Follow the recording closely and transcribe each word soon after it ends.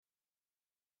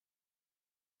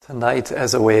Tonight,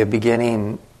 as a way of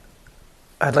beginning,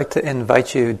 I'd like to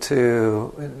invite you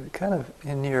to kind of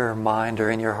in your mind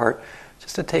or in your heart,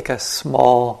 just to take a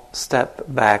small step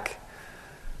back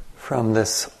from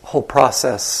this whole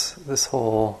process, this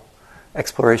whole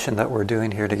exploration that we're doing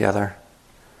here together.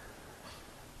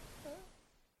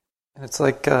 And it's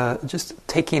like just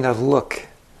taking a look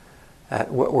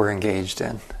at what we're engaged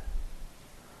in.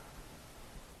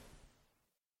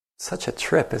 Such a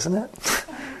trip, isn't it?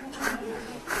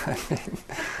 I mean,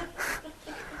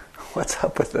 what's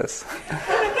up with this?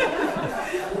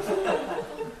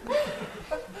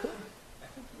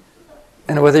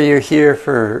 And whether you're here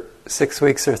for 6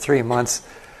 weeks or 3 months,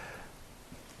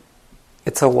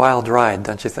 it's a wild ride,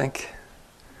 don't you think?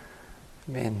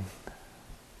 I mean,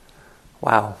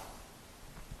 wow.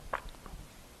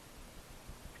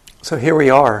 So here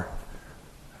we are,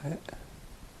 right?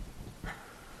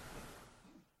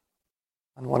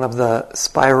 On one of the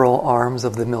spiral arms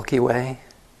of the Milky Way.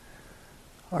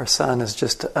 Our sun is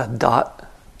just a dot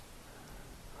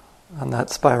on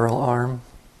that spiral arm.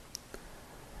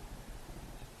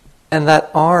 And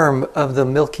that arm of the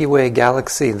Milky Way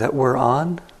galaxy that we're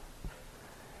on,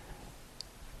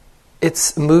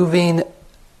 it's moving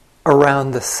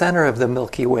around the center of the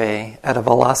Milky Way at a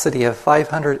velocity of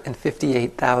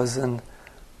 558,000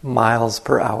 miles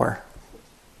per hour.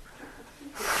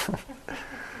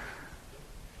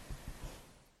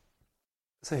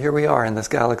 So here we are in this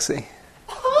galaxy.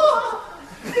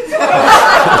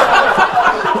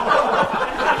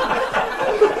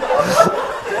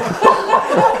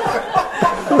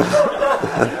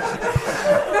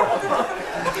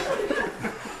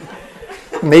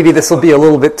 Maybe this will be a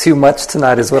little bit too much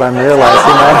tonight, is what I'm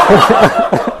realizing.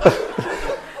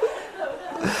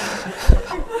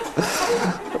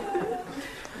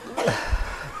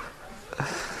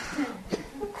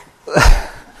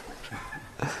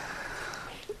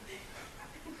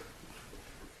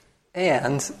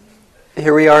 And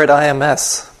here we are at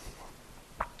IMS,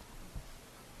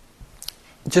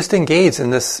 just engaged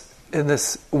in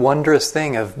this wondrous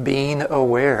thing of being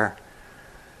aware,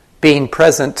 being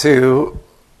present to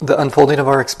the unfolding of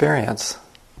our experience.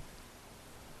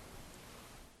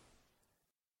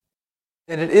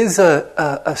 And it is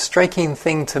a striking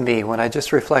thing to me when I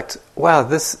just reflect, wow,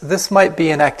 this might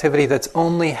be an activity that's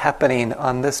only happening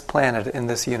on this planet, in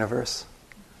this universe.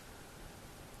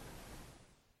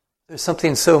 There's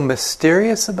something so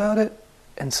mysterious about it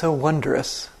and so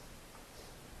wondrous.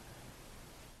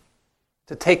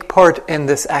 To take part in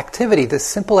this activity, this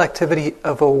simple activity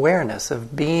of awareness,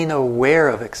 of being aware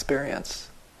of experience.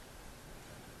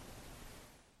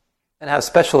 And how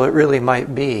special it really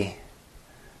might be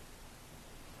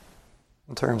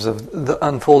in terms of the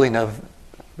unfolding of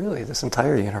really this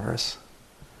entire universe.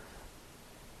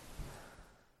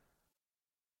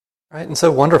 Right? And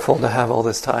so wonderful to have all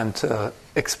this time to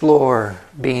explore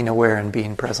being aware and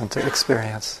being present to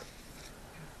experience.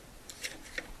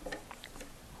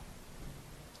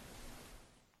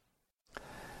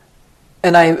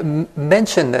 And I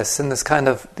mention this in this kind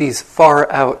of these far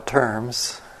out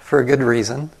terms for a good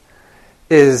reason.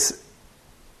 Is,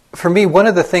 for me, one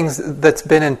of the things that's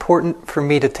been important for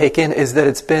me to take in is that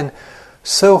it's been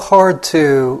so hard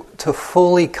to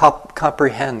fully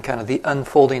comprehend kind of the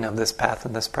unfolding of this path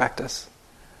and this practice.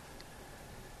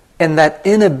 And that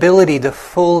inability to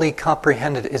fully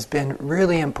comprehend it has been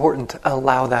really important to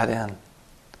allow that in.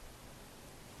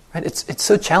 Right? It's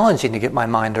so challenging to get my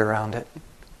mind around it.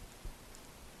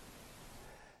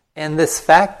 And this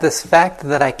fact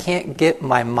that I can't get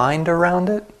my mind around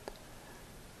it,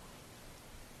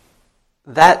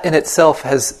 that in itself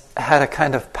has had a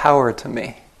kind of power to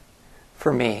me,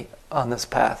 for me, on this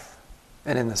path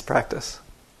and in this practice.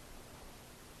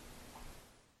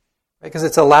 Because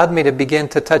it's allowed me to begin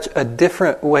to touch a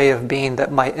different way of being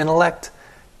that my intellect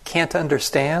can't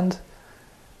understand,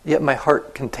 yet my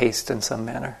heart can taste in some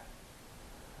manner.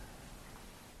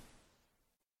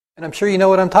 And I'm sure you know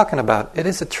what I'm talking about. It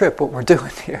is a trip, what we're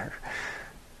doing here.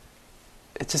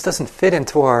 It just doesn't fit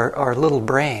into our little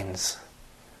brains.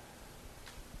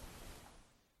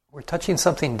 We're touching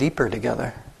something deeper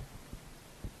together.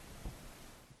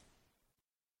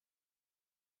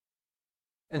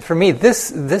 And for me,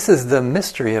 this is the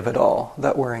mystery of it all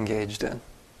that we're engaged in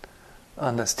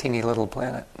on this teeny little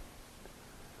planet.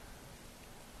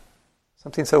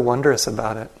 Something so wondrous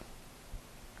about it.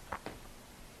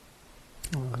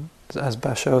 As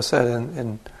Basho said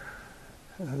in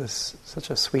this such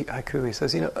a sweet haiku, he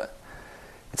says,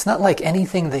 it's not like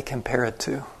anything they compare it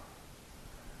to.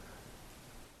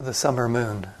 The summer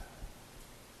moon.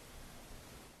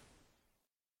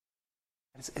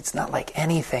 It's not like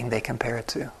anything they compare it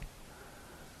to.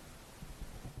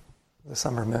 the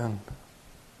summer moon.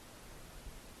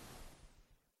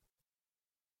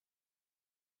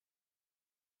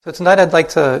 So tonight I'd like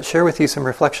to share with you some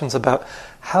reflections about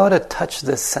how to touch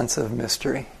this sense of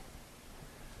mystery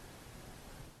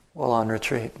while on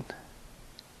retreat,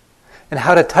 and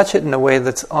how to touch it in a way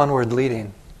that's onward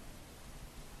leading.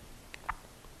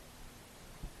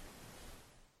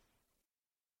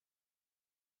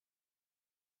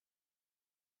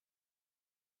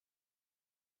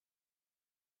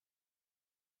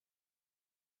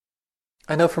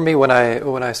 I know for me, when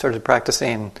I started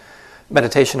practicing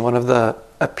meditation, one of the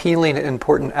appealing and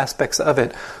important aspects of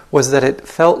it was that it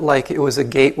felt like it was a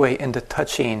gateway into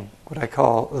touching what I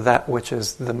call that which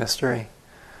is the mystery,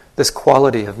 this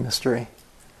quality of mystery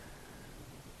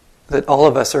that all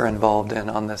of us are involved in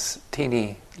on this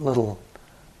teeny little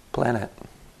planet.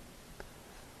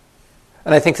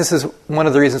 And I think this is one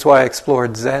of the reasons why I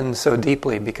explored Zen so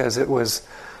deeply, because it was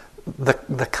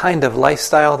the kind of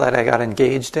lifestyle that I got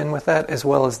engaged in with that, as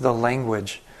well as the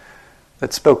language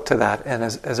that spoke to that, and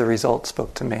as a result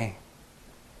spoke to me.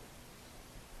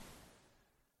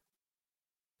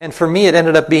 And for me, it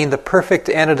ended up being the perfect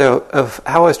antidote of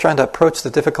how I was trying to approach the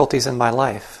difficulties in my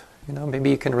life. You know, maybe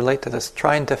you can relate to this,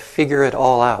 trying to figure it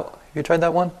all out. Have you tried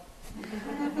that one?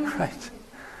 Right.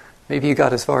 Maybe you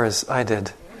got as far as I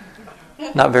did.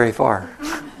 Not very far.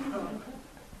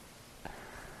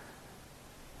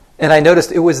 And I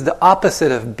noticed it was the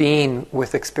opposite of being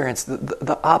with experience,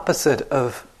 the opposite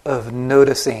of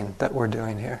noticing that we're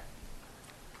doing here.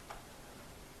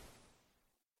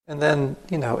 And then,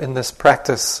 you know, in this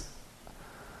practice,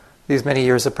 these many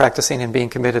years of practicing and being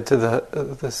committed to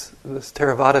this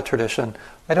Theravada tradition,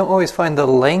 I don't always find the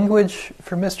language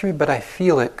for mystery, but I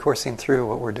feel it coursing through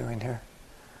what we're doing here.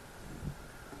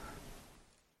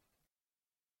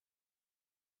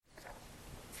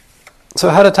 So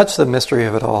how to touch the mystery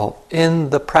of it all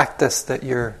in the practice that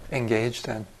you're engaged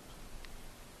in.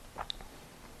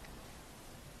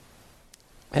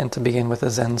 And to begin with a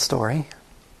Zen story.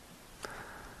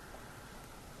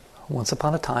 Once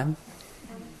upon a time,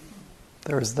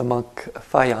 there was the monk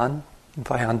Fayan. And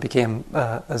Fayan became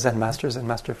a Zen master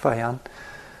Fayan.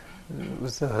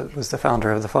 Was the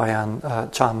founder of the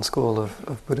Fayan Chan school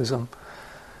of Buddhism.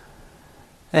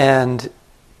 And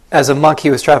as a monk, he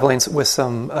was traveling with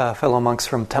some fellow monks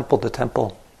from temple to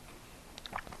temple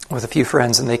with a few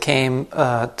friends, and they came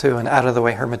to an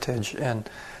out-of-the-way hermitage. And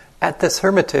at this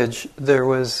hermitage, there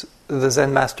was the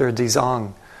Zen master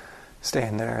Dizang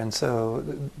staying there. And so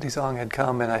Dizang had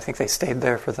come, and I think they stayed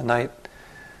there for the night.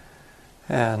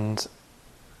 And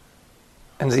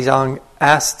Dizang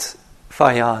asked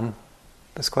Fayan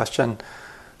this question,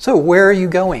 "So where are you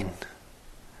going?"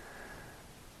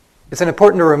 It's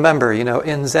important to remember, you know,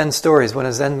 in Zen stories, when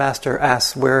a Zen master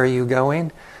asks, "Where are you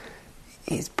going?"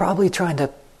 he's probably trying to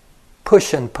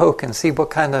push and poke and see what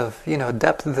kind of, you know,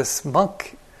 depth this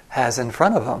monk has in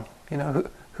front of him. You know,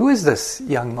 who is this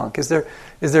young monk? Is there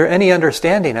any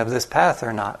understanding of this path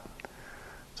or not?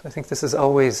 So I think this is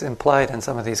always implied in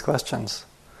some of these questions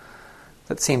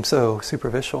that seem so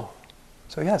superficial.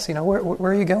 So yes, you know,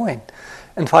 where are you going?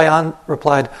 And Fayan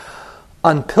replied,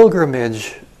 "On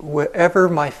pilgrimage, wherever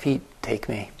my feet take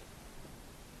me."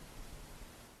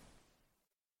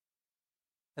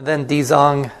 And then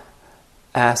Dizang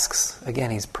asks,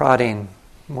 again, he's prodding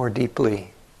more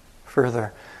deeply,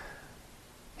 further.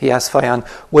 He asks Fayan,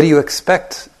 "What do you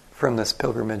expect from this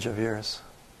pilgrimage of yours?"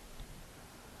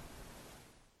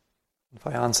 And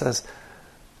Fayan says,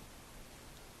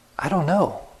 "I don't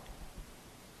know."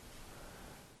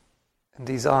 And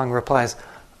Dizang replies,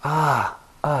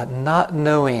 not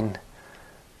knowing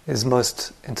is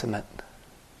most intimate.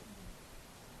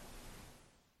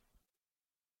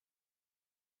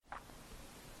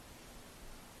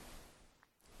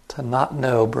 To not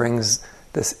know brings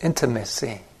this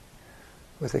intimacy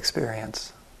with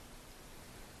experience.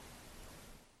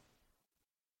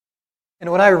 And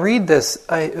when I read this,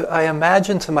 I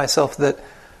imagine to myself that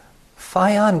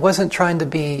Fayan wasn't trying to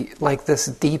be like this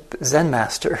deep Zen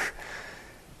master.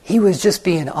 He was just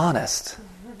being honest.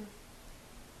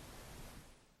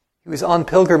 He was on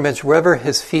pilgrimage wherever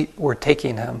his feet were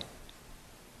taking him.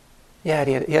 Yeah,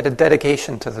 he had a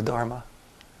dedication to the Dharma.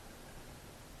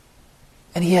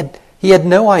 And he had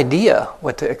no idea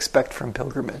what to expect from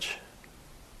pilgrimage.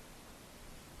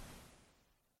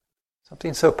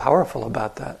 Something so powerful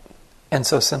about that, and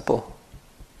so simple.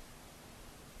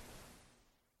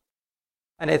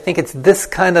 And I think it's this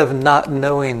kind of not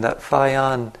knowing that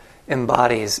Fayan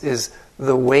embodies is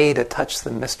the way to touch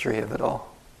the mystery of it all.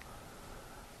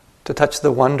 To touch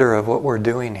the wonder of what we're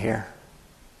doing here.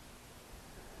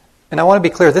 And I want to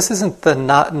be clear, this isn't the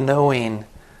not knowing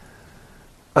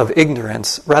of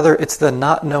ignorance. Rather, it's the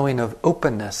not knowing of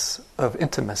openness, of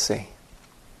intimacy.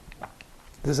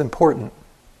 This is important.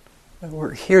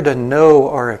 We're here to know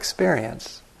our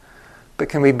experience, but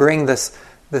can we bring this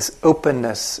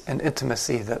openness and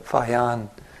intimacy that Fayan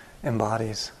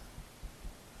embodies?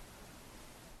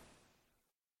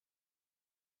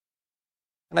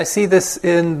 And I see this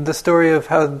in the story of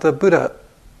how the Buddha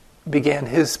began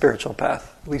his spiritual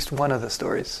path, at least one of the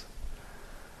stories.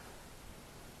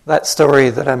 That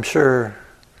story that I'm sure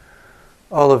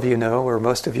all of you know, or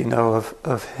most of you know,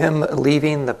 of him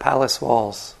leaving the palace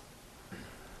walls.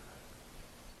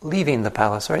 Leaving the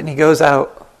palace, right? And he goes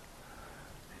out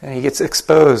and he gets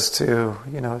exposed to,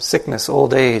 sickness,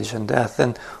 old age, and death,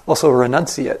 and also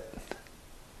renunciate.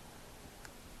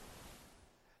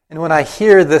 And when I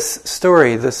hear this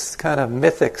story, this kind of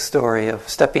mythic story of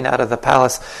stepping out of the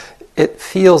palace, it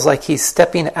feels like he's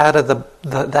stepping out of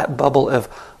that bubble of,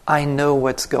 I know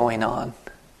what's going on,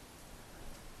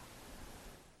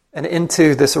 and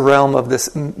into this realm of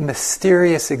this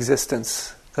mysterious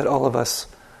existence that all of us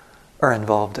are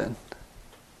involved in.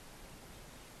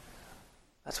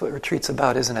 That's what retreat's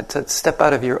about, isn't it? To step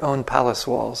out of your own palace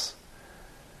walls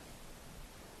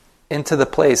into the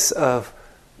place of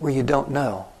where you don't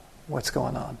know what's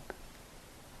going on.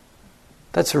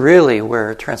 That's really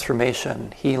where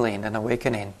transformation, healing, and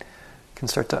awakening can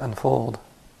start to unfold.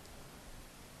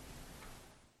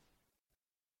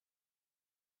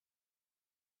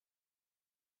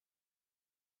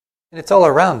 And it's all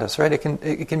around us, right? It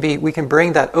can be. We can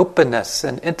bring that openness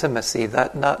and intimacy,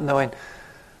 that not knowing,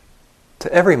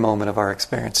 to every moment of our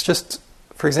experience. Just,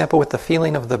 for example, with the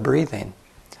feeling of the breathing.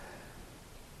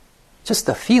 Just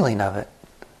the feeling of it.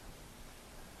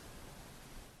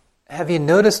 Have you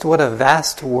noticed what a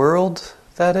vast world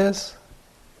that is?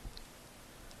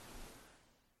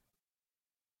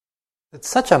 It's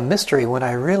such a mystery when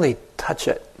I really touch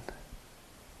it.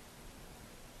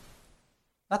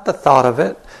 Not the thought of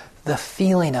it, the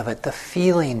feeling of it, the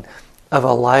feeling of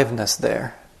aliveness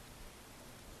there.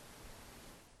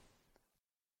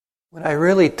 When I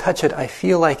really touch it, I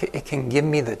feel like it can give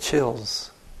me the chills.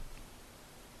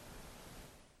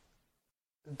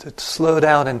 To slow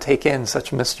down and take in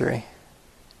such mystery.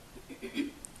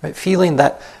 Right? Feeling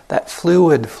that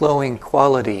fluid flowing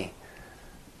quality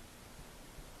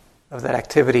of that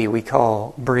activity we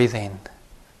call breathing.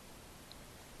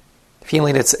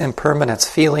 Feeling its impermanence,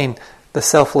 feeling the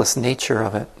selfless nature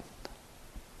of it.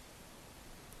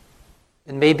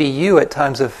 And maybe you at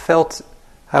times have felt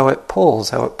how it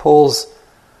pulls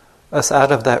us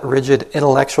out of that rigid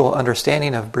intellectual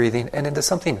understanding of breathing and into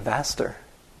something vaster.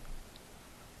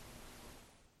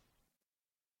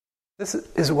 This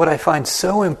is what I find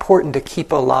so important to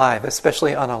keep alive,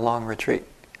 especially on a long retreat.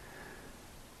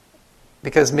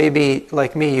 Because maybe,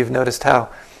 like me, you've noticed how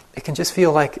it can just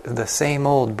feel like the same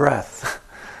old breath.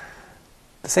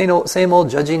 The same old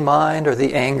judging mind, or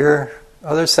the anger,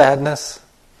 other sadness.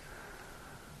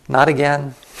 Not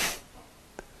again.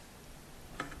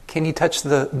 Can you touch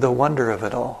the wonder of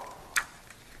it all?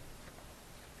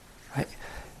 Right?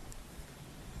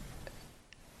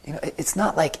 It's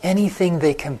not like anything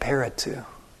they compare it to.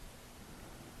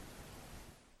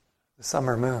 The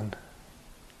summer moon.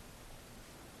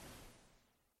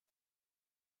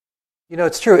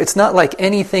 It's true. It's not like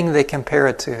anything they compare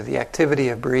it to, the activity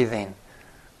of breathing.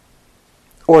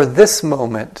 Or this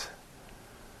moment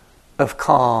of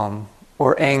calm,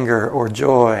 or anger, or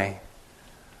joy,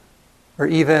 or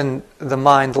even the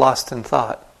mind lost in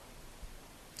thought.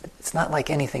 It's not like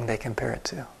anything they compare it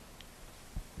to.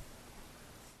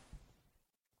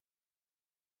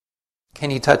 Can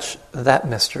you touch that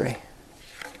mystery?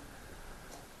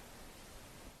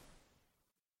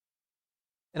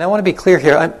 And I want to be clear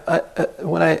here.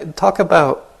 When I talk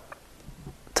about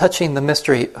touching the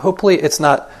mystery, hopefully it's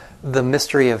not the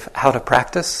mystery of how to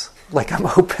practice. Like, I'm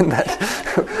hoping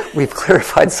that we've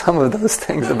clarified some of those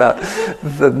things about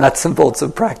the nuts and bolts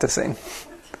of practicing.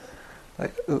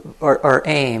 Our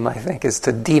aim, I think, is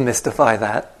to demystify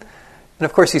that. And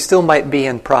of course, you still might be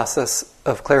in process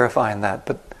of clarifying that,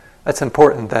 but that's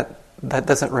important that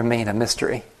doesn't remain a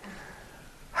mystery.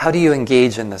 How do you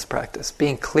engage in this practice?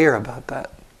 Being clear about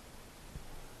that.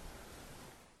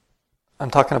 I'm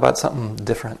talking about something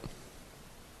different.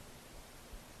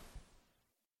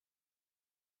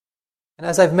 And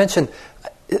as I've mentioned,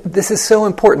 this is so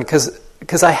important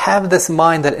because I have this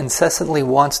mind that incessantly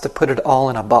wants to put it all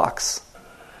in a box.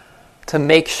 To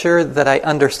make sure that I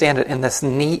understand it in this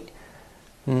neat,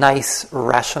 nice,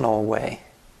 rational way.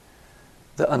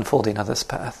 The unfolding of this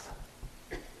path.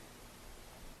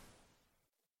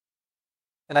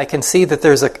 And I can see that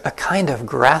there's a kind of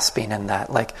grasping in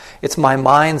that, like it's my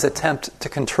mind's attempt to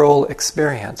control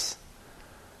experience.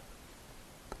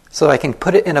 So I can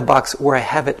put it in a box where I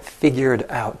have it figured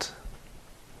out.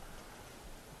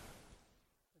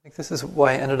 I think this is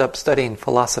why I ended up studying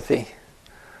philosophy.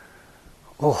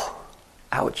 Oh,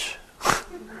 ouch.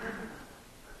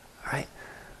 Right?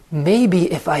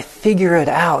 Maybe if I figure it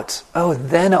out,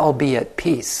 then I'll be at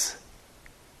peace.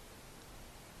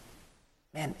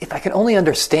 Man, if I can only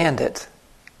understand it,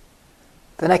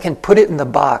 then I can put it in the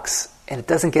box and it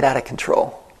doesn't get out of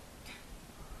control.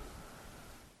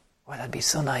 Boy, that'd be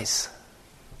so nice.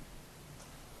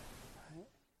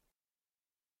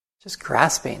 Just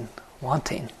grasping,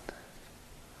 wanting.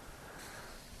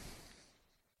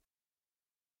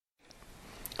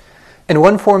 And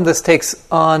one form this takes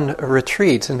on a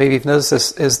retreat, and maybe you've noticed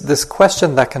this, is this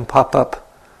question that can pop up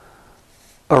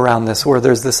around this, where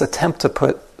there's this attempt to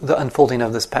put the unfolding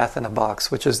of this path in a box,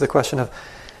 which is the question of,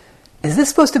 is this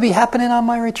supposed to be happening on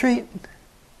my retreat?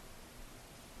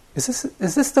 Is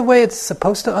this the way it's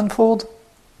supposed to unfold?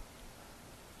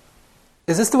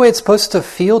 Is this the way it's supposed to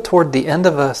feel toward the end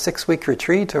of a 6-week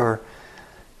retreat? Or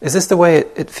is this the way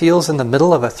it feels in the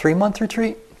middle of a 3-month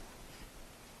retreat?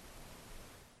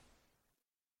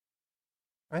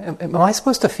 Right? Am I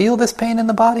supposed to feel this pain in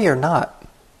the body or not?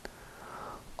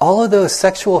 All of those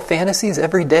sexual fantasies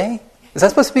every day? Is that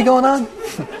supposed to be going on?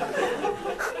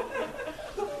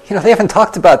 They haven't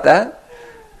talked about that.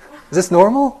 Is this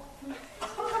normal?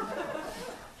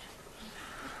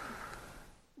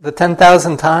 The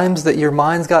 10,000 times that your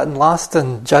mind's gotten lost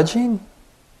in judging?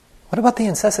 What about the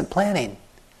incessant planning?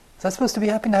 Is that supposed to be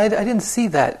happening? I didn't see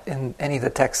that in any of the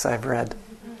texts I've read.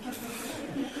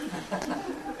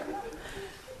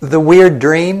 The weird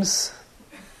dreams,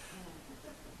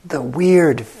 the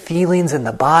weird feelings in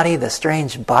the body, the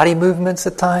strange body movements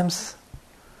at times.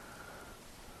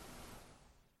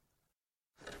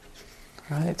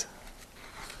 Right?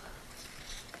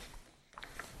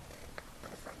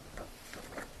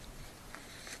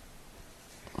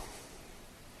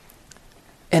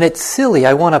 And it's silly,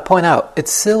 I want to point out,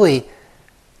 it's silly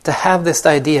to have this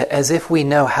idea as if we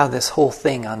know how this whole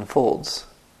thing unfolds.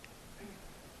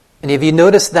 And if you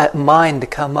notice that mind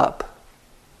come up,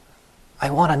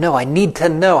 I want to know, I need to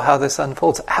know how this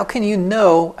unfolds. How can you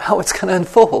know how it's going to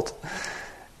unfold?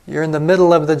 You're in the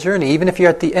middle of the journey. Even if you're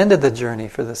at the end of the journey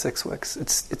for the 6 weeks,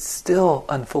 it's still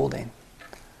unfolding.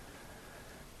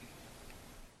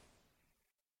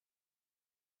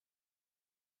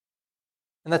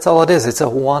 And that's all it is. It's a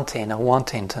wanting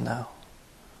to know.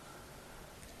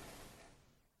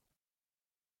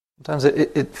 Sometimes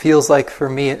it feels like, for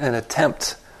me, an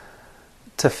attempt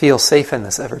to feel safe in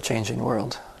this ever-changing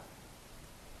world.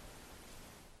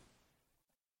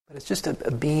 But it's just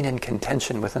a being in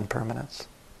contention with impermanence.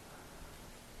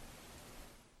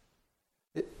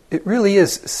 It really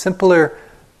is simpler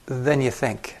than you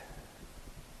think.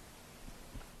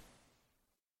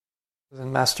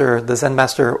 The Zen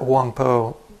master Wang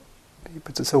Po, he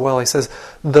puts it so well. He says,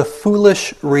 "The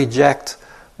foolish reject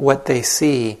what they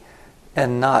see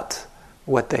and not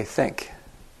what they think.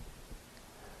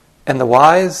 And the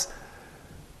wise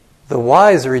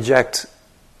reject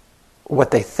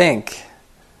what they think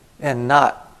and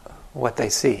not what they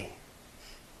see."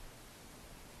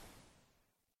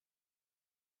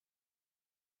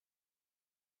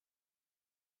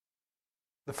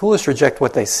 The foolish reject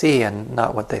what they see and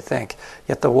not what they think,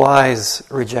 yet the wise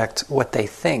reject what they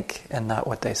think and not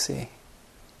what they see.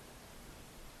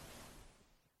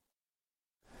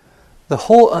 The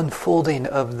whole unfolding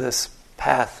of this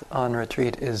path on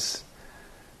retreat it's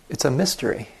a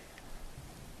mystery.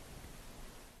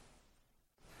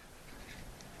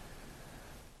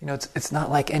 It's not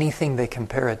like anything they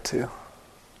compare it to.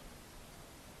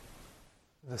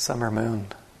 The summer moon.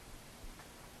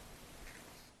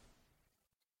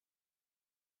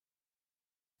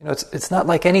 It's not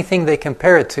like anything they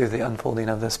compare it to, the unfolding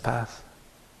of this path.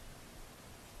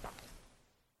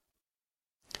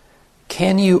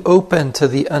 Can you open to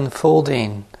the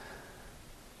unfolding,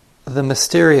 the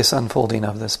mysterious unfolding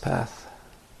of this path?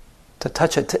 To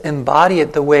touch it, to embody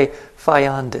it the way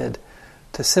Fayan did,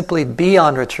 to simply be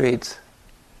on retreat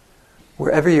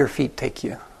wherever your feet take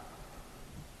you.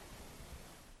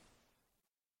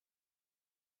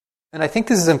 And I think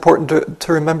this is important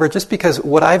to remember, just because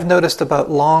what I've noticed about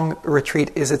long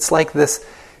retreat is it's like this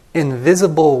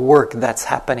invisible work that's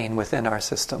happening within our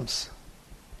systems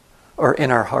or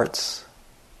in our hearts.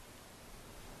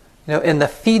 And the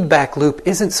feedback loop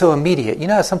isn't so immediate.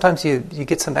 Sometimes you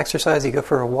get some exercise, you go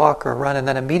for a walk or a run, and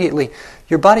then immediately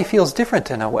your body feels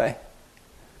different in a way.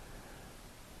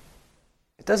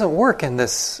 It doesn't work in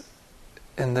this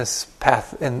in this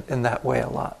path in that way a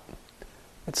lot.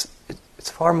 It's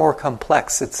far more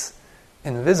complex. It's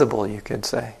invisible, you could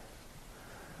say.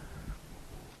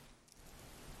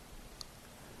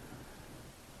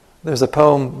 There's a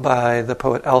poem by the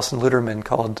poet Alison Luterman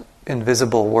called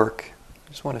Invisible Work. I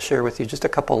just want to share with you just a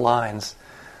couple lines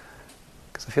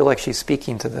because I feel like she's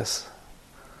speaking to this.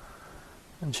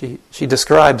 And she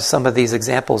describes some of these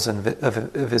examples of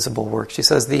invisible work. She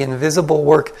says, the invisible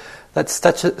work that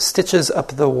stitches up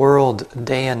the world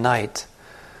day and night,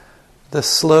 the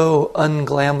slow,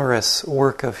 unglamorous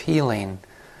work of healing,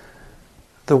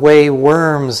 the way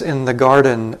worms in the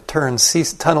garden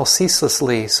tunnel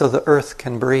ceaselessly so the earth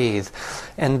can breathe,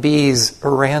 and bees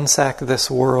ransack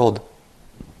this world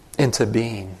into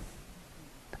being.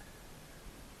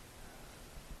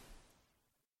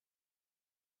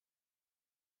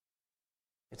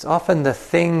 It's often the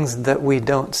things that we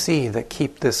don't see that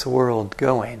keep this world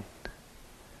going.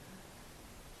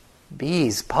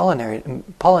 Bees,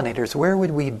 pollinators, where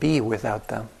would we be without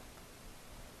them?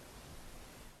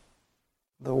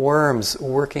 The worms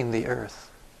working the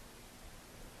earth.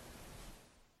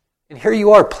 And here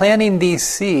you are planting these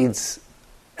seeds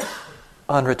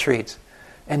on retreat.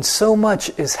 And so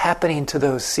much is happening to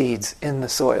those seeds in the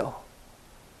soil.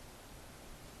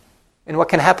 And what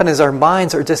can happen is our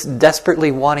minds are just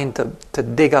desperately wanting to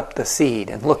dig up the seed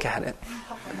and look at it.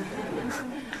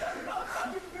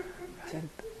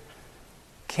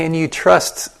 Can you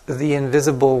trust the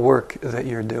invisible work that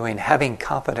you're doing, having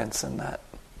confidence in that?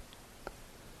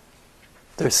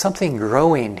 There's something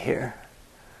growing here.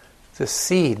 The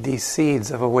seed, these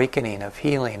seeds of awakening, of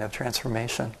healing, of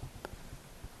transformation.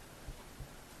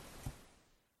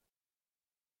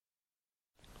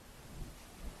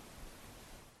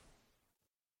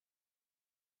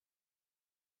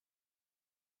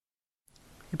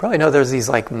 You probably know there's these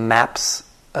like maps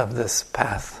of this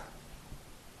path.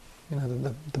 You know,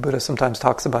 the Buddha sometimes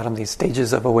talks about them, these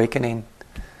stages of awakening.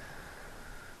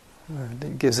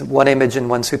 It gives one image in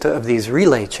one sutta of these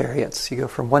relay chariots. You go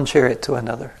from one chariot to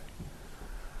another.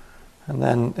 And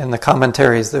then in the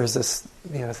commentaries, there's this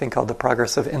thing called the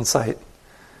progress of insight.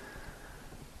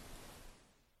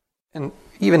 And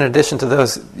even in addition to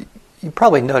those, you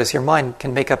probably notice your mind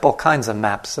can make up all kinds of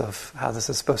maps of how this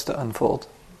is supposed to unfold.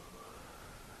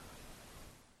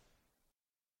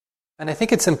 And I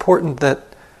think it's important that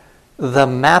the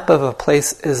map of a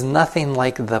place is nothing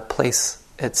like the place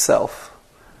itself.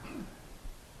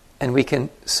 And we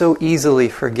can so easily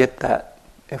forget that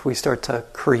if we start to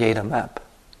create a map.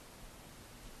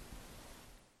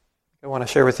 I want to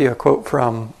share with you a quote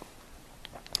from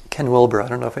Ken Wilber. I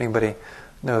don't know if anybody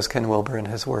knows Ken Wilber and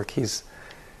his work. He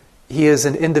is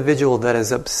an individual that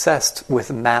is obsessed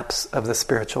with maps of the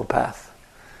spiritual path.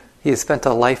 He has spent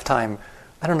a lifetime,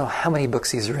 I don't know how many books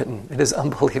he's written. It is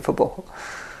unbelievable.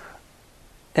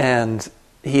 And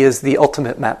he is the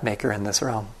ultimate map maker in this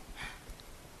realm.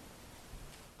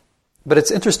 But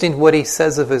it's interesting what he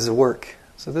says of his work.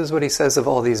 So this is what he says of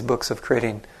all these books of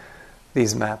creating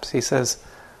these maps. He says,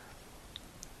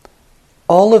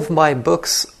 all of my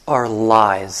books are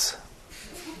lies.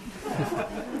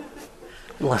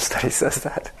 Less that he says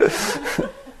that.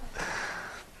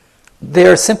 They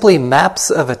are simply maps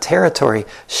of a territory,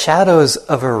 shadows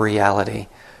of a reality,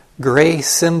 gray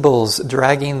symbols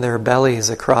dragging their bellies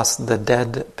across the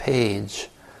dead page,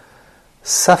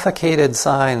 suffocated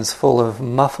signs full of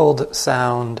muffled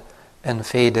sound and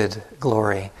faded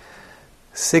glory,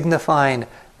 signifying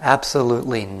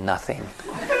absolutely nothing.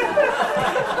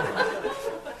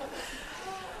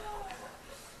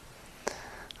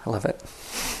 I love it.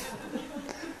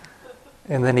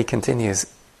 And then he continues,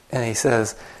 and he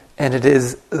says, and it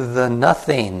is the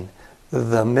nothing,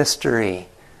 the mystery,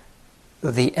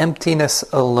 the emptiness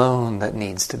alone that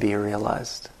needs to be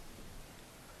realized.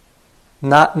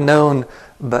 Not known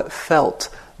but felt,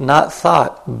 not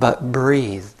thought but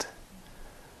breathed.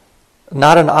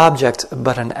 Not an object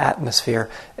but an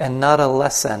atmosphere, and not a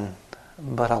lesson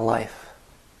but a life.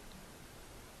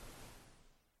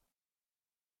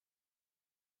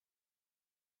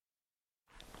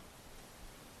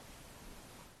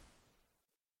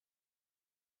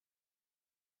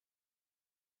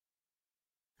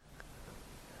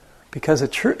 Because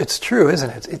it's true, isn't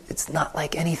it? It's not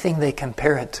like anything they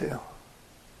compare it to.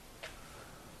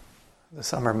 The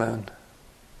summer moon.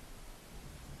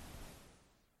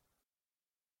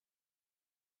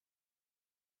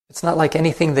 It's not like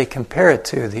anything they compare it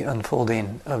to, the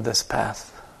unfolding of this path.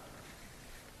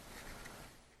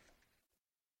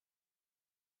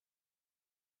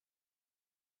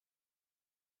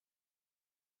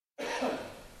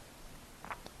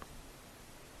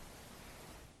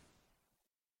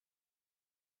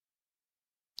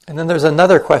 And then there's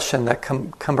another question that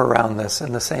come around this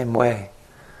in the same way,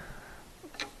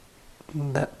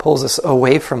 that pulls us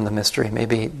away from the mystery,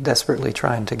 maybe desperately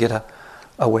trying to get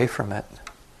away from it,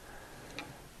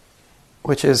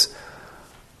 which is,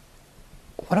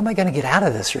 what am I going to get out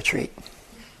of this retreat?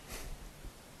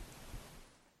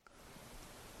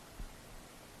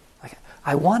 Like,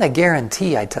 I want a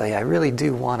guarantee, I tell you, I really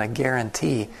do want a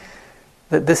guarantee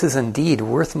that this is indeed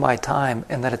worth my time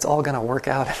and that it's all going to work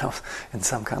out in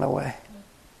some kind of way.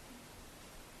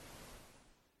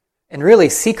 And really,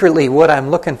 secretly, what I'm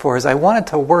looking for is I want it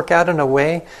to work out in a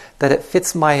way that it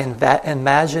fits my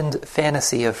imagined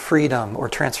fantasy of freedom or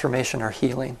transformation or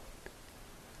healing.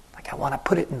 Like, I want to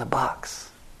put it in the box.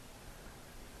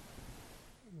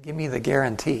 Give me the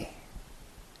guarantee.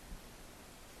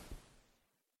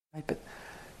 Right? But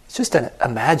it's just an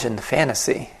imagined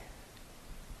fantasy.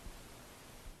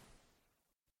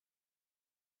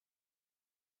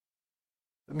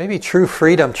 Maybe true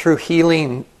freedom, true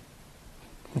healing,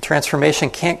 and transformation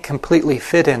can't completely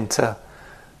fit into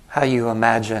how you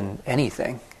imagine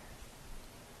anything.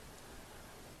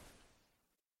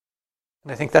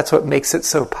 And I think that's what makes it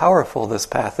so powerful, this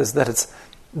path, is that it's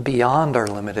beyond our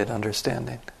limited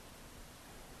understanding.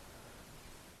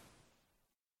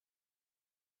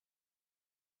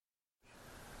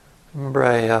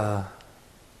 Remember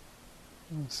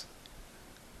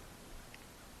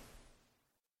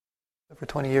over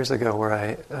 20 years ago where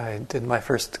I did my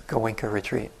first Goenka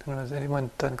retreat. Has anyone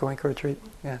done Goenka retreat?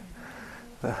 Yeah.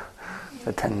 The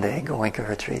 10-day Goenka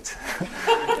retreat.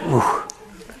 Ooh.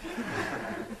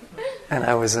 And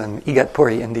I was in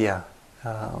Igatpuri, India.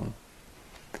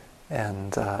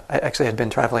 And I actually had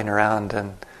been traveling around,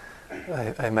 and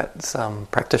I met some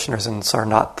practitioners in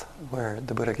Sarnath, where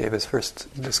the Buddha gave his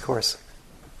first discourse.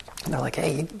 And they're like,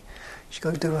 hey, you should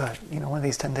go do one of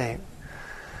these 10-day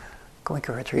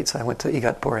Goenka retreats. I went to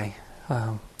Igatpuri.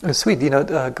 It was sweet.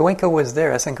 Goenka was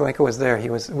there. SN Goenka was there.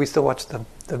 We still watched the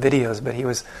videos, but he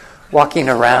was walking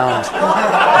around.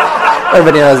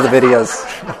 Everybody knows the videos.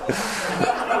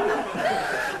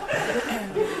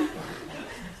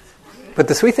 But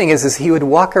the sweet thing is he would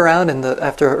walk around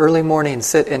after an early morning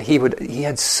sit, and he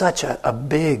had such a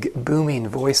big booming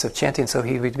voice of chanting, so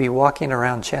he would be walking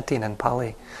around chanting in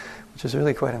Pali, which is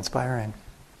really quite inspiring.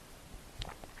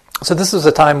 So this was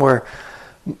a time where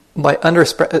my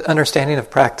understanding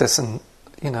of practice and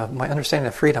my understanding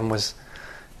of freedom was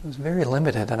very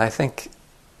limited, and I think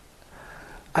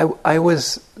I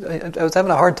was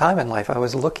having a hard time in life. I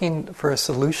was looking for a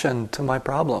solution to my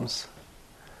problems.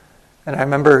 And I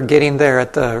remember getting there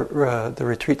at the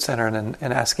retreat center and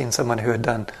asking someone who had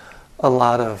done a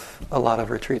lot of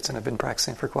retreats and had been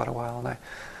practicing for quite a while. And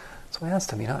so I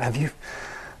asked him, have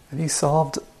you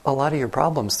solved a lot of your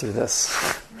problems through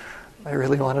this? I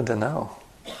really wanted to know.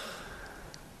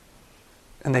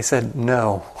 And they said,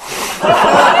 no.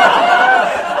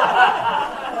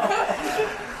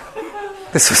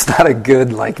 This was not a good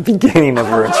beginning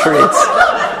of a retreat.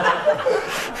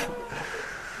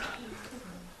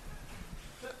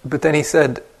 But then he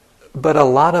said, but a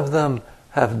lot of them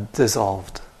have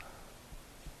dissolved.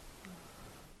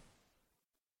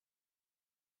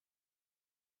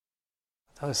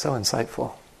 That was so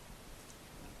insightful.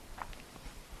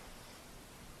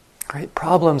 Right?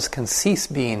 Problems can cease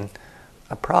being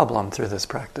a problem through this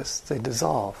practice. They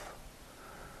dissolve.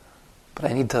 But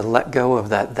I need to let go of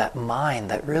that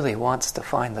mind that really wants to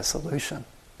find the solution.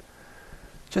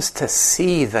 Just to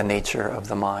see the nature of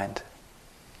the mind.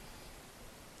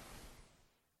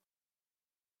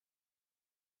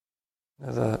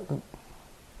 I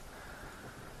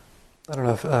don't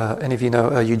know if any of you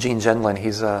know Eugene Gendlin.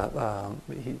 He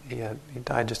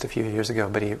died just a few years ago,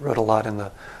 but he wrote a lot in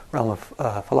the realm of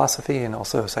philosophy and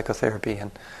also psychotherapy, and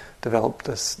developed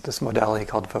this modality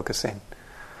called focusing.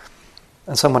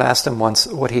 And someone asked him once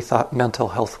what he thought mental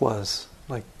health was,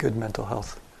 like good mental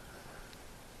health.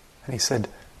 And he said,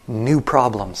 new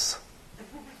problems.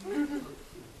 I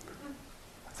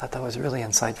thought that was really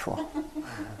insightful.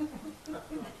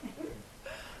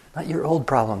 Not your old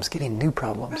problems, getting new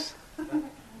problems. And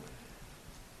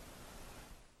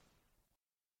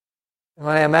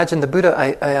when I imagine the Buddha,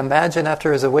 I imagine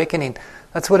after his awakening,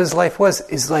 that's what his life was,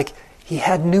 is like he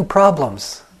had new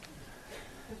problems.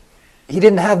 He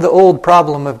didn't have the old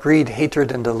problem of greed,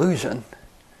 hatred, and delusion.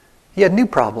 He had new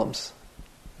problems.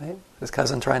 Right? His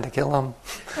cousin trying to kill him.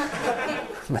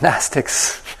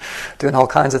 Monastics doing all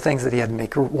kinds of things that he had to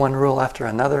make one rule after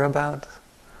another about.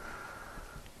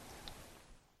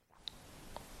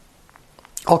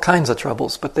 All kinds of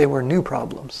troubles, but they were new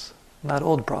problems, not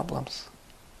old problems.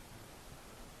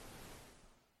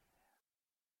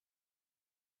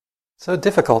 So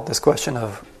difficult, this question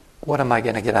of what am I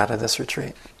going to get out of this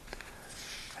retreat?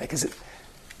 Because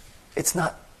it's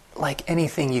not like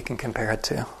anything you can compare it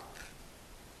to.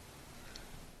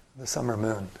 The summer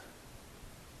moon.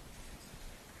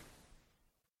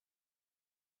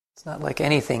 It's not like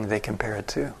anything they compare it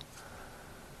to.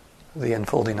 The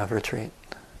unfolding of retreat.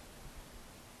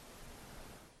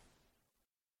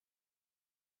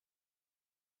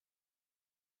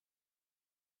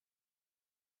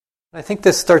 I think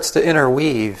this starts to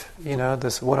interweave,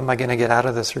 this what am I going to get out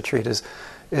of this retreat is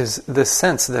this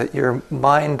sense that your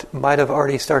mind might have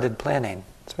already started planning,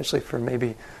 especially for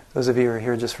maybe those of you who are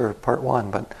here just for part one,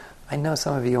 but I know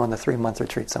some of you on the 3-month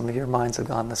retreat, some of your minds have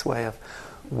gone this way of,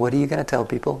 what are you going to tell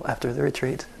people after the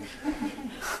retreat?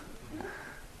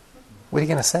 What are you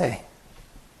going to say?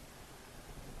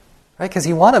 Right? Because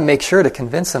you want to make sure to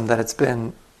convince them that it's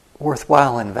been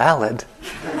worthwhile and valid.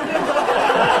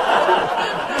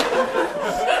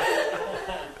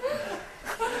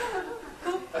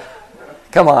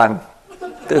 Come on.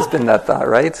 There's been that thought,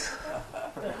 right?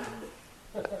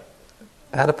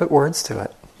 How to put words to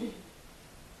it.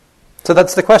 So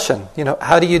that's the question.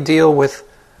 How do you deal with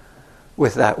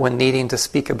that when needing to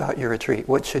speak about your retreat?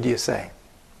 What should you say?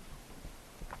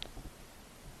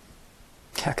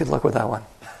 Yeah, good luck with that one.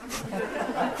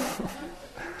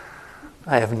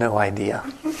 I have no idea.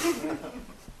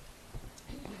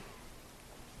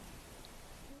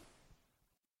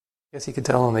 I guess you could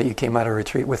tell them that you came out of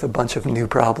retreat with a bunch of new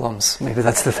problems. Maybe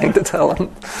that's the thing to tell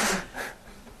them.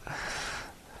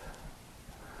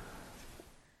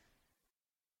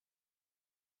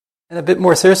 And a bit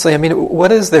more seriously,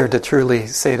 what is there to truly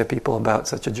say to people about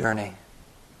such a journey?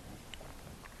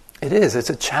 It's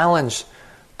a challenge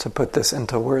to put this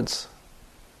into words.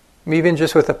 Even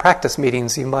just with the practice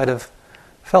meetings, you might have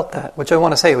felt that, which I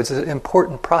want to say was an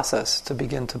important process to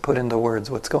begin to put into words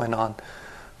what's going on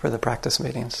for the practice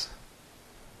meetings.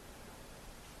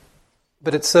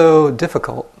 But it's so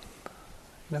difficult.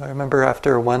 I remember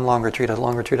after one long retreat, a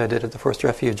long retreat I did at the Forest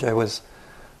Refuge, I was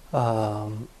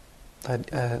a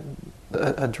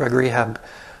drug rehab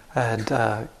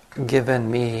had given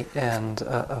me and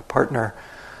a partner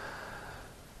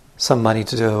some money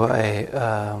to do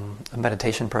a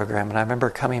meditation program, and I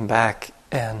remember coming back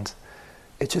and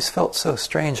it just felt so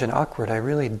strange and awkward. I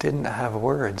really didn't have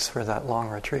words for that long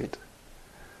retreat,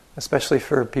 especially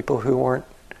for people who weren't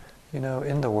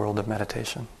in the world of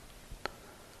meditation.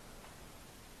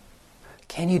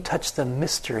 Can you touch the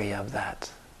mystery of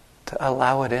that, to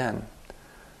allow it in?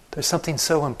 There's something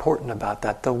so important about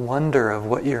that, the wonder of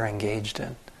what you're engaged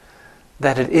in,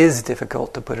 that it is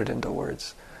difficult to put it into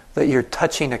words, that you're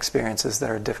touching experiences that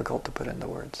are difficult to put into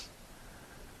words.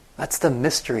 That's the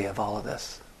mystery of all of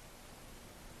this.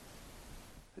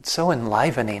 It's so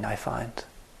enlivening, I find.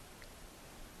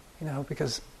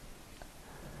 Because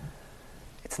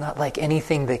it's not like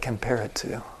anything they compare it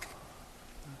to.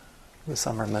 The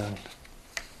summer moon.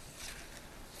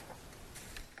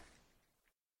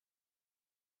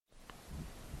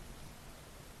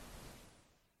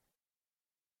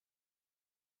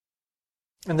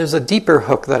 And there's a deeper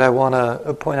hook that I want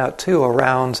to point out too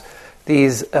around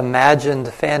these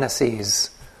imagined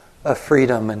fantasies of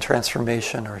freedom and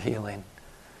transformation or healing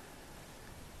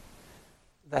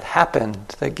that happen,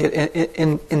 that get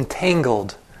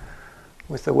entangled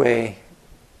with the way,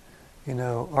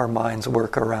 our minds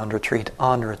work around retreat,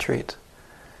 on retreat.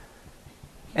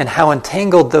 And how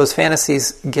entangled those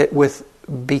fantasies get with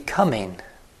becoming,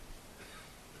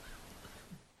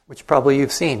 which probably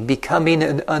you've seen, becoming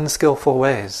in unskillful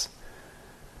ways.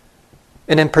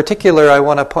 And in particular, I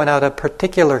want to point out a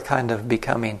particular kind of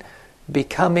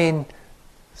becoming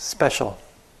special.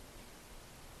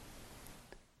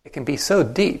 It can be so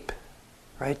deep,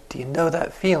 right? Do you know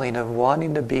that feeling of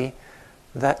wanting to be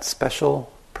that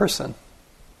special person?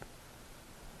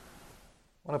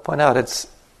 I want to point out it's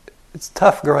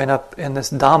tough growing up in this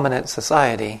dominant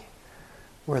society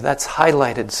where that's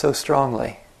highlighted so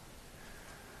strongly.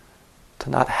 To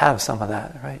not have some of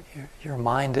that, right? Your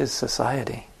mind is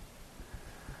society.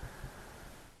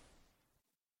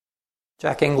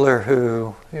 Jack Engler,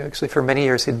 who actually for many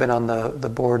years he'd been on the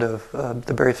board of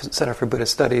the Barry Center for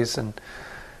Buddhist Studies and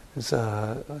is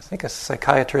I think a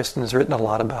psychiatrist and has written a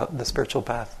lot about the spiritual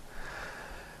path.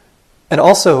 And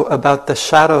also about the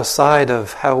shadow side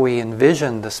of how we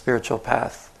envision the spiritual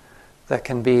path that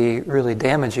can be really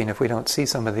damaging if we don't see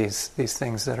some of these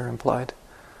things that are implied.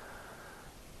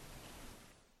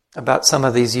 About some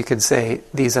of these, you could say,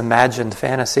 these imagined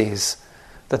fantasies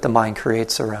that the mind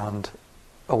creates around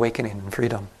awakening and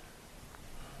freedom.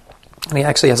 And he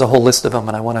actually has a whole list of them,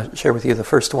 and I want to share with you the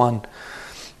first one,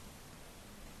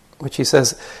 which he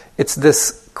says, it's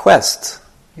this quest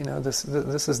This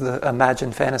is the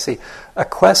imagined fantasy. A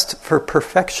quest for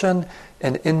perfection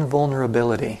and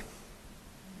invulnerability.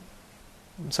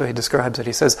 So he describes it.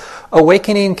 He says,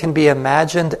 awakening can be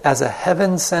imagined as a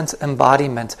heaven-sent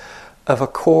embodiment of a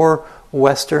core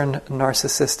Western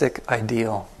narcissistic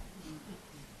ideal.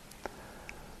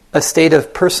 A state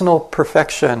of personal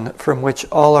perfection from which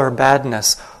all our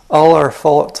badness, all our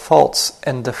faults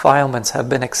and defilements have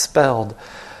been expelled.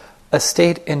 A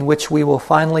state in which we will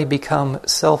finally become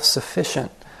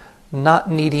self-sufficient,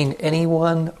 not needing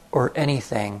anyone or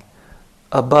anything,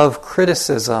 above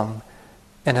criticism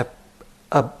and a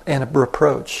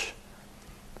reproach,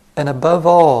 and above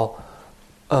all,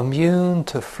 immune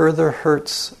to further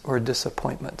hurts or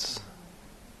disappointments.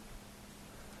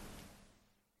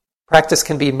 Practice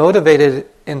can be motivated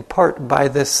in part by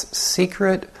this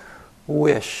secret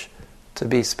wish to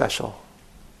be special,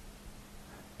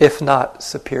 if not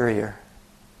superior.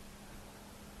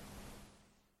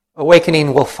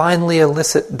 Awakening will finally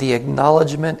elicit the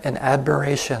acknowledgement and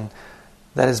admiration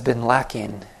that has been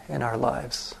lacking in our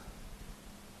lives.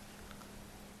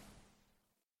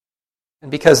 And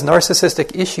because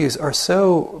narcissistic issues are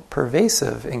so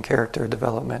pervasive in character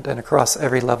development and across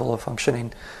every level of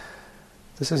functioning,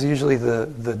 this is usually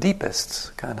the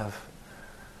deepest kind of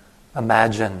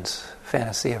imagined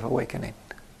fantasy of awakening.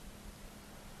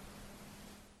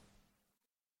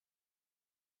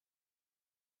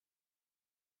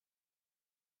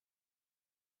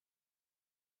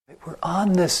 We're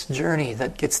on this journey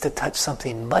that gets to touch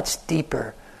something much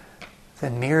deeper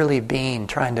than merely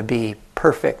trying to be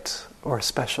perfect or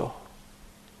special.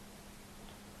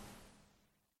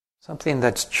 Something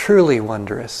that's truly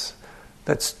wondrous,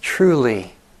 that's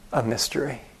truly a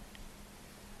mystery,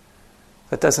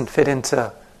 that doesn't fit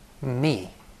into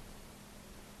me.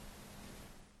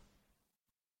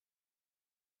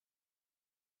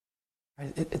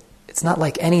 It's not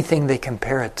like anything they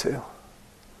compare it to.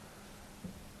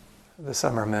 The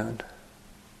summer moon.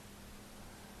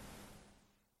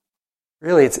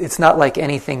 Really, it's not like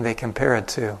anything they compare it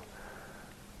to.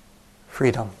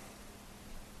 Freedom.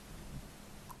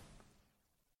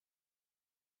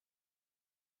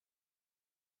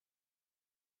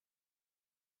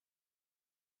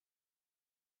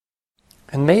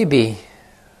 And maybe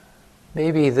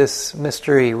this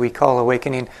mystery we call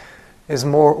awakening is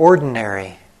more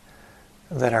ordinary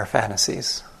than our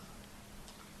fantasies.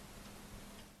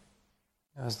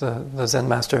 As the Zen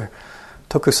master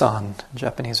Tokusan,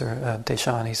 Japanese, or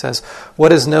Daishan, he says,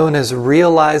 what is known as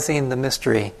realizing the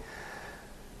mystery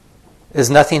is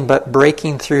nothing but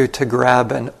breaking through to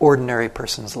grab an ordinary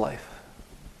person's life.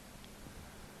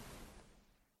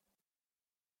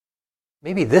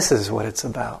 Maybe this is what it's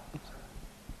about.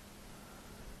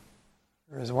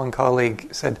 Or as one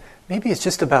colleague said, maybe it's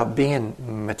just about being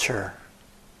mature.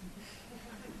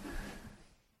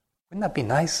 Wouldn't that be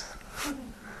nice?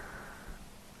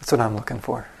 That's what I'm looking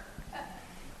for.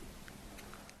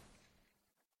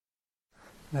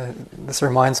 This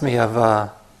reminds me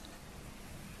of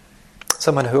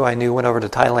someone who I knew went over to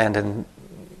Thailand, and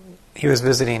he was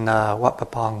visiting Wat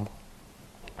Pah.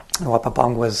 Wat Pah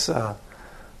was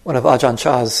one of Ajahn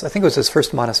Chah's, I think it was his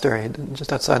first monastery,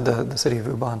 just outside the city of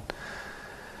Ubon.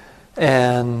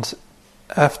 And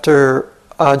after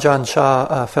Ajahn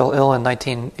Chah fell ill in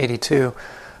 1982,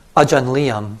 Ajahn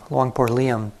Liam, Luangpur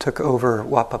Liam, took over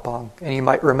Wat Pah. And you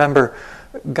might remember,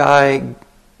 Guy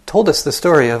told us the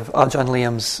story of Ajahn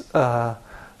Liam's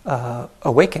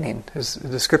awakening, his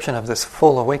description of this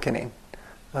full awakening,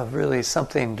 of really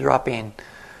something dropping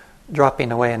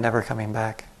away and never coming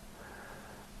back.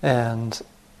 And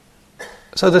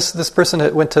so this person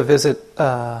that went to visit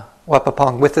Wat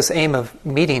Pah with this aim of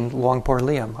meeting Luangpur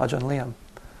Liam, Ajahn Liam.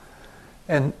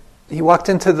 And he walked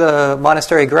into the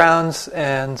monastery grounds,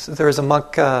 and there was a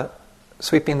monk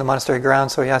sweeping the monastery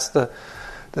grounds, so he asked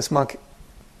this monk,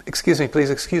 excuse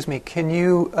me, can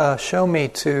you show me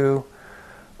to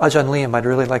Ajahn Liam? I'd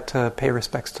really like to pay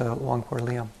respects to Luangpur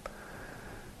Liam.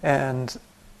 And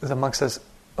the monk says,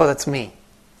 oh, that's me.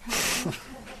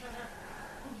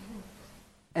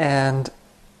 And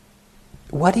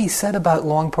what he said about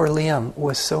Luangpur Liam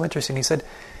was so interesting. He said,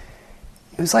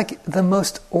 he was like the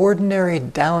most ordinary,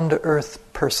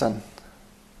 down-to-earth person.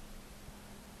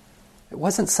 It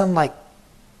wasn't some like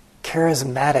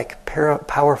charismatic,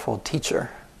 powerful teacher,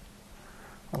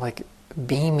 or like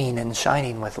beaming and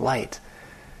shining with light.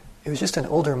 It was just an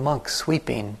older monk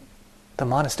sweeping the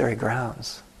monastery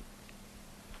grounds.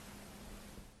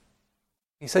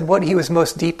 He said what he was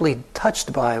most deeply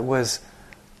touched by was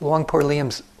Luangpur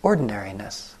Liam's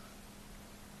ordinariness.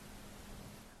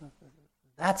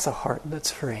 That's a heart that's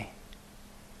free.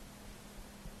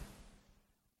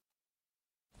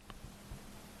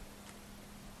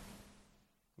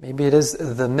 Maybe it is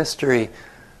the mystery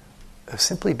of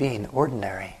simply being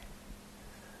ordinary,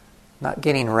 not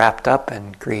getting wrapped up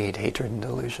in greed, hatred, and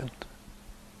delusion.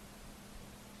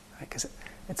 Because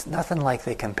it's nothing like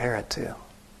they compare it to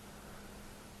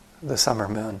the summer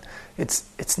moon.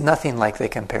 It's nothing like they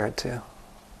compare it to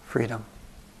freedom.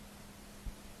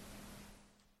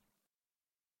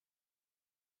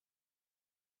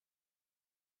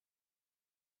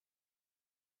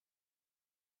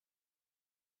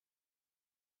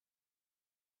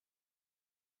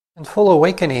 And full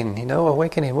awakening,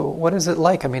 awakening, what is it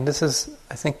like? I mean, this is,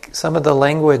 I think, some of the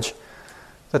language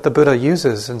that the Buddha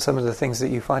uses and some of the things that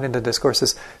you find in the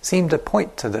discourses seem to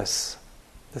point to this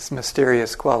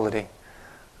mysterious quality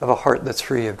of a heart that's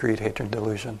free of greed, hatred, and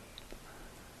delusion.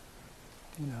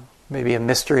 Maybe a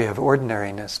mystery of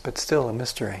ordinariness, but still a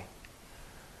mystery.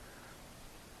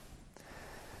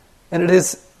 And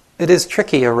it is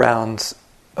tricky around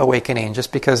awakening,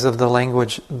 just because of the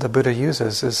language the Buddha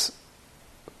uses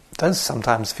does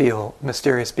sometimes feel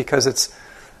mysterious, because it's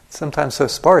sometimes so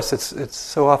sparse. It's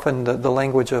so often the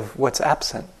language of what's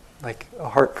absent, like a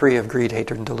heart free of greed,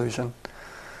 hatred, and delusion.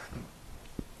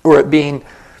 Or it being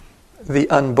the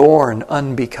unborn,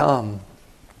 unbecome,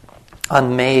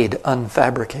 unmade,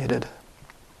 unfabricated.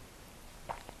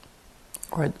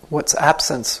 Or what's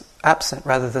absent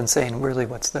rather than saying really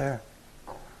what's there.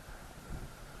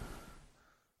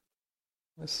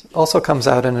 This also comes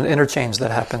out in an interchange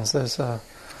that happens. There's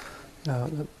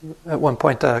at one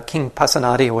point, King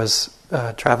Pasenadi was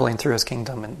traveling through his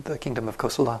kingdom, in the kingdom of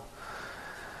Kosala.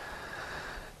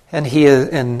 And he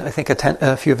and I think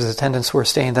a few of his attendants were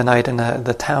staying the night in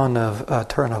the town of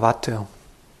Tirunavatu.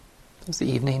 It was the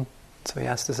evening, so he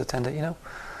asked his attendant,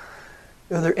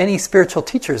 are there any spiritual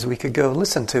teachers we could go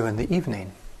listen to in the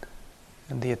evening?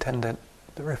 And the attendant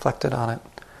reflected on it.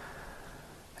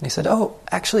 And he said, oh,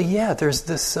 actually, yeah, there's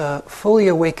this fully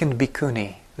awakened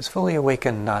bhikkhuni, this fully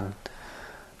awakened nun,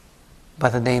 by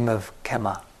the name of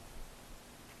Kema.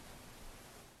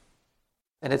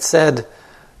 And it said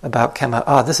about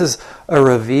Kema, this is a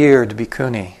revered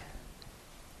bhikkhuni.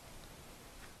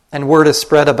 And word is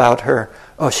spread about her,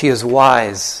 she is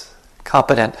wise,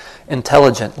 competent,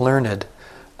 intelligent, learned,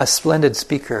 a splendid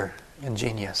speaker and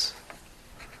genius.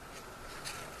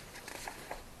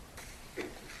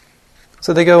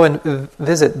 So they go and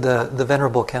visit the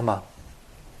Venerable Kema.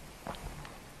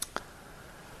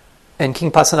 And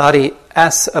King Pasenadi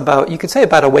asks about, you could say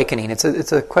about awakening. It's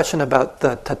a question about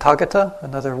the Tathagata,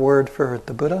 another word for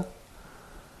the Buddha.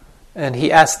 And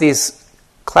he asks these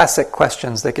classic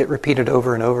questions that get repeated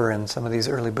over and over in some of these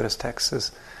early Buddhist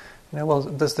texts.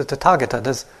 Does the Tathagata,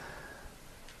 does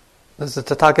the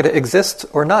Tathagata exist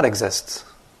or not exist?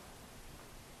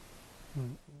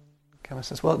 Kema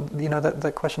says,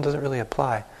 that question doesn't really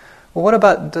apply. Well, what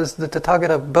about, does the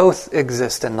Tathagata both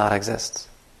exist and not exist?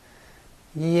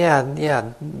 Yeah,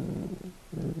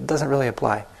 doesn't really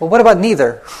apply. Well, what about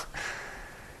neither?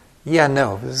 Yeah,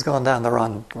 no, this is going down the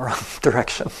wrong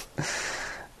direction.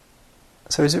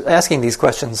 So he's asking these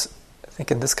questions, I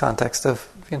think, in this context of,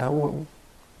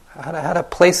 how to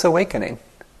place awakening.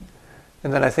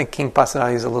 And then I think King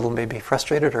Pasenadi is a little maybe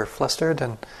frustrated or flustered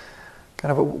and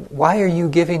kind of, why are you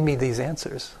giving me these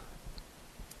answers?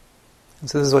 And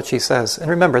so this is what she says. And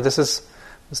remember, this is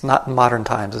not in modern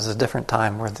times. This is a different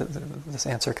time where this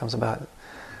answer comes about.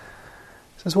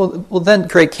 She says, well, then,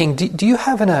 great king, do you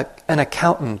have an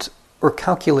accountant or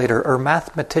calculator or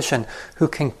mathematician who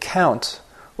can count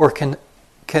or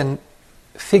can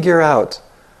figure out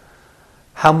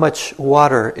how much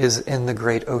water is in the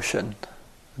great ocean?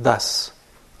 Thus,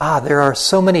 there are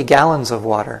so many gallons of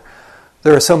water.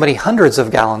 There are so many hundreds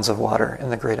of gallons of water in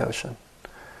the great ocean.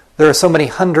 There are so many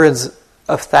hundreds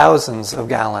of thousands of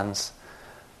gallons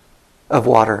of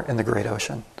water in the great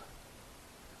ocean.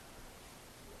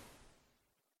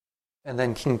 And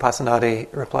then King Pasenadi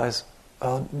replies,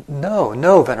 oh,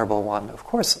 no, Venerable One, of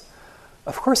course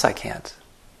I can't.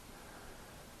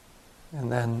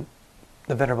 And then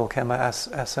the Venerable Kema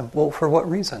asks him, well, for what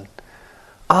reason?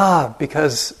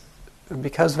 Because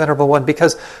Venerable One,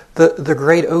 because the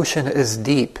great ocean is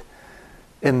deep,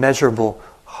 immeasurable,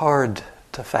 hard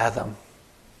to fathom.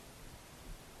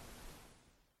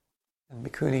 And the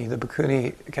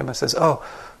Bhikkhuni Kema says,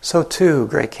 so too,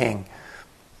 great king,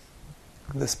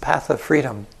 this path of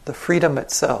freedom, the freedom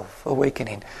itself,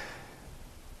 awakening,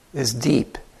 is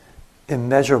deep,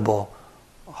 immeasurable,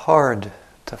 hard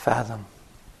to fathom.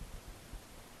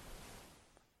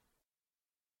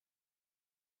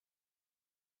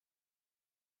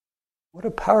 What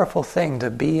a powerful thing to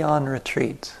be on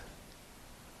retreat.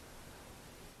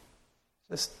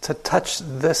 Just to touch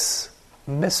this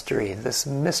mystery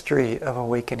of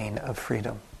awakening, of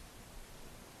freedom.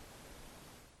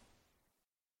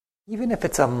 Even if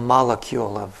it's a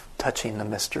molecule of touching the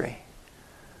mystery,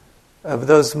 of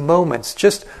those moments,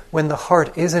 just when the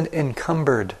heart isn't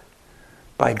encumbered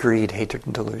by greed, hatred,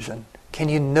 and delusion. Can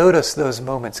you notice those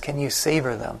moments? Can you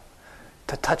savor them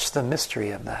to touch the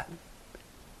mystery of that?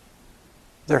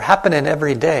 They're happening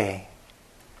every day.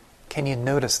 Can you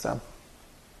notice them?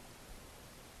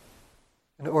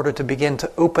 In order to begin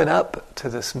to open up to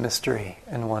this mystery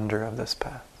and wonder of this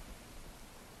path.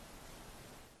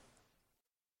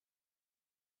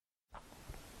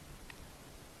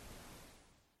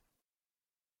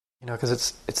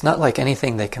 Because it's not like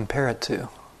anything they compare it to.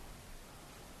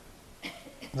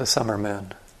 The summer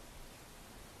moon.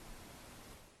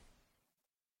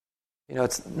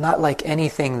 It's not like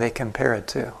anything they compare it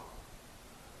to.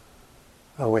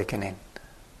 Awakening.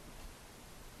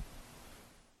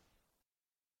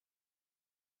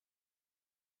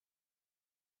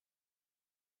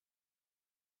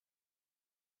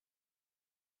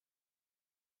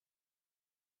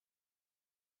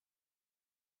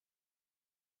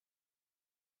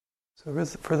 So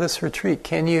for this retreat,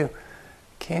 can you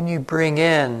bring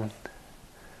in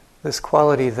this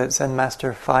quality that Zen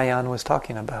Master Fayan was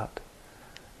talking about?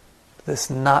 This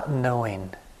not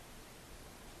knowing.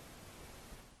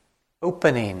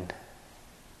 Opening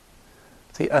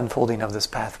the unfolding of this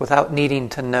path without needing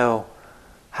to know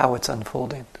how it's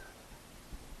unfolding.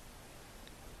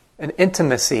 An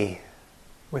intimacy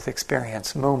with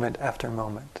experience, moment after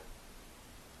moment.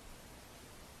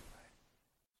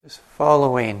 Just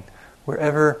following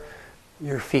wherever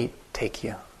your feet take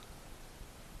you.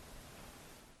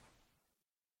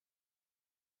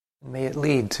 May it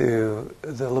lead to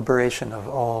the liberation of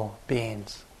all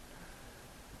beings.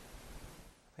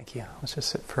 Thank you. Let's just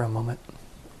sit for a moment.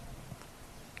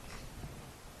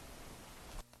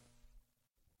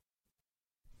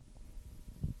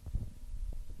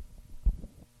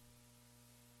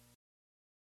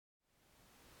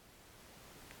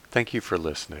 Thank you for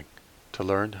listening. To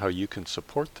learn how you can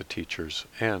support the teachers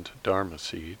and Dharma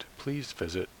Seed, please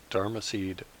visit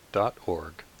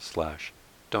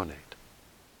dharmaseed.org/donate.